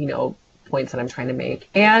about, points that I'm trying to make.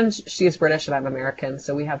 And she's British and I'm American,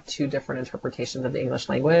 so we have 2 different interpretations of the English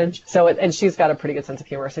language. And she's got a pretty good sense of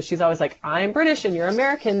humor. So she's always like, I'm British and you're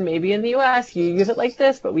American. Maybe in the US you use it like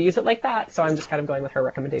this, but we use it like that. So I'm just kind of going with her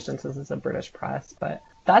recommendations since it's a British press. But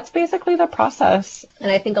that's basically the process. And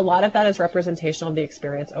I think a lot of that is representational of the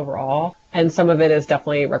experience overall. And some of it is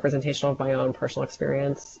definitely representational of my own personal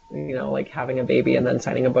experience. Like having a baby and then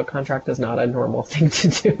signing a book contract is not a normal thing to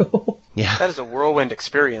do. Yeah. That is a whirlwind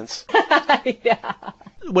experience. Yeah.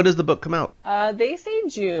 When does the book come out? They say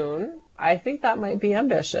June. I think that might be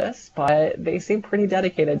ambitious, but they seem pretty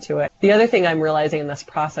dedicated to it. The other thing I'm realizing in this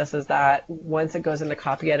process is that once it goes into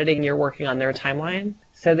copy editing, you're working on their timeline.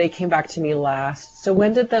 So they came back to me last. So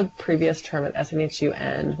when did the previous term at SNHU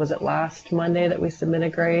end? Was it last Monday that we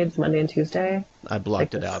submitted grades? Monday and Tuesday? I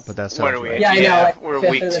blocked it out, but that What sounds are we? right. Yeah, I know, like we're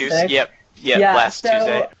 5th week or the 2. 6th. Yep. Yeah, Last so,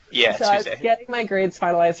 Tuesday. Yeah, so I was Tuesday. getting my grades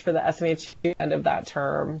finalized for the SMHU end of that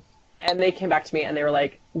term, and they came back to me and they were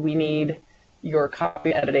like, "We need your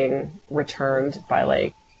copy editing returned by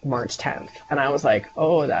like March 10th." And I was like,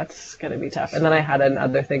 "Oh, that's gonna be tough." And then I had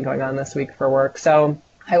another thing going on this week for work, so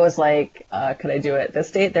I was like, "Could I do it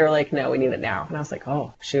this date?" They were like, "No, we need it now." And I was like,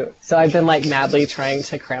 "Oh, shoot!" So I've been like madly trying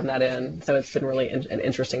to cram that in. So it's been really an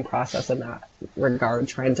interesting process in that regard,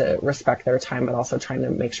 trying to respect their time, but also trying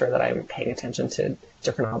to make sure that I'm paying attention to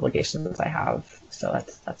different obligations I have. So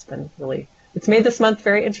that's been really, it's made this month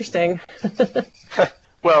very interesting.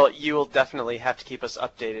 Well, you will definitely have to keep us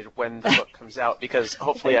updated when the book comes out, because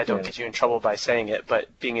hopefully I don't get you in trouble by saying it, but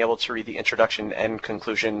being able to read the introduction and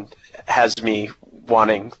conclusion has me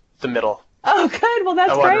wanting the middle. Oh, good. Well,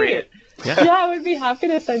 that's I want to read great. it. Yeah, I would be happy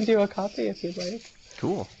to send you a copy if you'd like.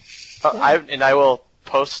 Cool. I will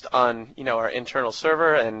post on our internal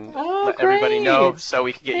server and let everybody know, so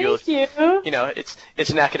we can get Thank you.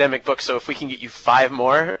 It's an academic book, so if we can get you 5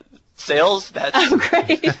 more sales, that's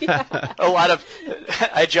great. Yeah. a lot of,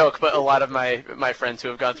 I joke, but a lot of my friends who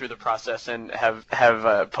have gone through the process and have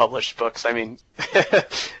published books, I mean,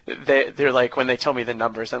 they're like, when they tell me the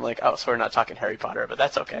numbers, I'm like, oh, so we're not talking Harry Potter, but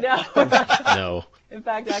that's okay. No. No. In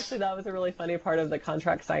fact, actually, that was a really funny part of the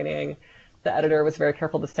contract signing. The editor was very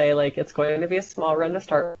careful to say, like, it's going to be a small run to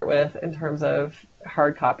start with in terms of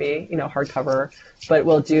hard copy, hardcover, but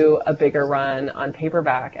we'll do a bigger run on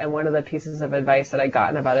paperback. And one of the pieces of advice that I'd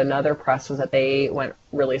gotten about another press was that they went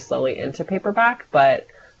really slowly into paperback, but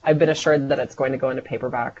I've been assured that it's going to go into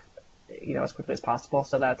paperback, as quickly as possible.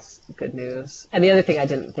 So that's good news. And the other thing I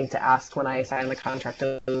didn't think to ask when I signed the contract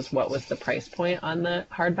was what was the price point on the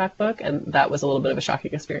hardback book. And that was a little bit of a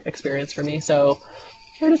shocking experience for me. So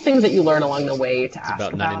here are the things that you learn along the way to ask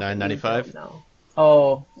about $99.95? No.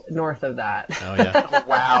 Oh, north of that. Oh, yeah.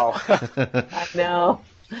 Wow. I know.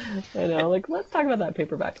 Like, let's talk about that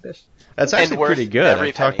paperback edition. That's actually pretty good. every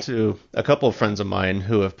I've talked to a couple of friends of mine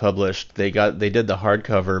who have published. They did the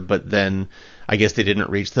hardcover, but then I guess they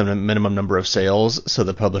didn't reach the minimum number of sales, so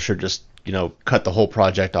the publisher just cut the whole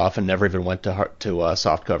project off and never even went to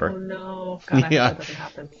softcover. Oh no! God, I hope that doesn't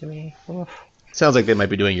happen to me. Oof. Sounds like they might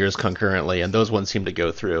be doing yours concurrently, and those ones seem to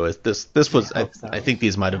go through. This was I think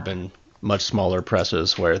these might have been much smaller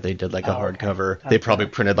presses where they did like a hardcover. Okay. They probably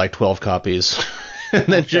printed like 12 copies and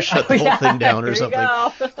then just shut the whole thing down or something.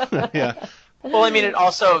 Yeah. Well, I mean, it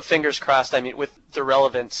also, fingers crossed, I mean, with the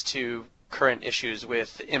relevance to current issues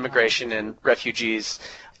with immigration and refugees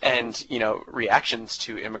and, reactions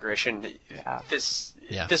to immigration, this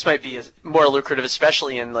might be more lucrative,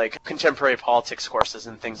 especially in like contemporary politics courses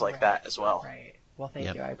and things like that as well. Right. Well,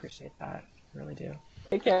 thank you. I appreciate that. I really do.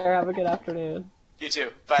 Take care. Have a good afternoon. You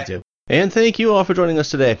too. Bye. You too. And thank you all for joining us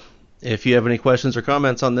today. If you have any questions or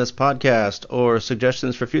comments on this podcast or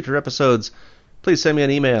suggestions for future episodes, please send me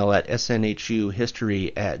an email at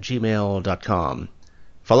snhuhistory@gmail.com.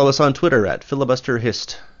 Follow us on Twitter at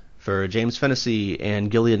filibusterhist. For James Fennessy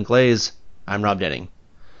and Gillian Glaes, I'm Rob Denning.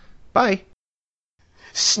 Bye.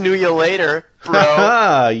 Snoo you later,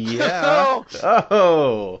 bro. Yeah.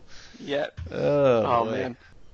 Oh. Yeah. Oh, Oh boy. man.